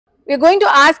We're going to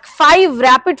ask 5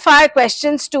 rapid fire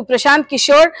questions to Prashant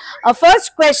Kishor.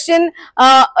 First question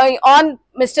on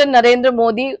Mr. Narendra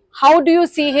Modi. How do you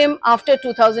see him after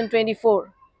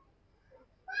 2024?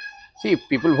 See, if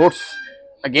people vote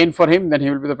again for him, then he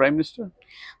will be the Prime Minister.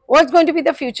 What's going to be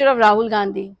the future of Rahul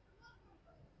Gandhi?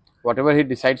 Whatever he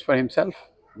decides for himself,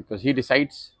 because he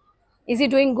decides. Is he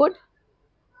doing good?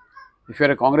 If you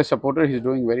are a Congress supporter, he is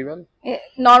doing very well.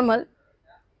 Normal?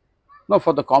 No,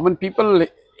 for the common people,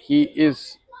 he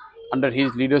is, under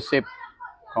his leadership,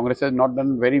 Congress has not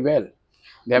done very well.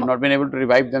 They have not been able to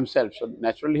revive themselves. So,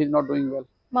 naturally, he is not doing well.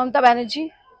 Mamata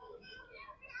Banerjee?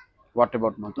 What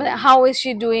about Mamata? How is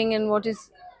she doing and what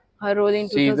is her role in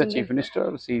 2024? She is the Chief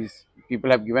Minister. People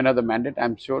have given her the mandate. I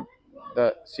am sure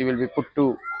she will be put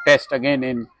to test again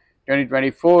in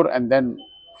 2024 and then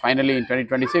finally in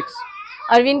 2026.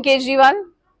 Arvind Kejriwal?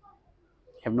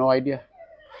 I have no idea.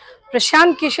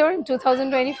 Prashant Kishor in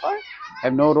 2024? I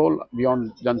have no role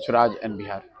beyond Jan Swaraj and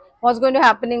Bihar. What's going to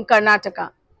happen in Karnataka?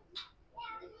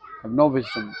 I have no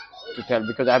wisdom to tell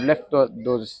because I have left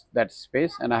that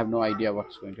space and I have no idea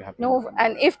what's going to happen. No,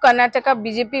 and if Karnataka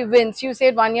BJP wins, you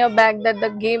said 1 year back that the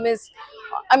game is,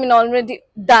 already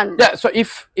done. Yeah, so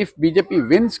if BJP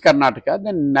wins Karnataka,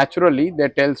 then naturally their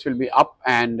tails will be up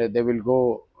and they will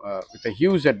go with a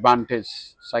huge advantage,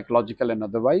 psychological and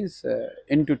otherwise,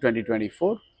 into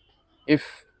 2024.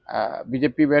 If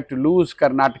BJP were to lose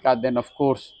Karnataka, then of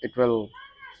course it will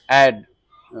add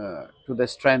to the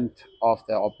strength of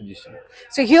the opposition.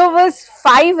 So here was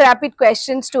 5 rapid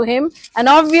questions to him, and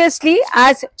obviously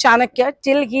as Chanakya,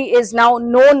 till he is now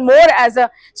known more as a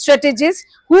strategist,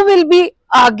 who will be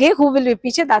aage, who will be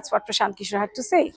piche, that's what Prashant Kishor had to say.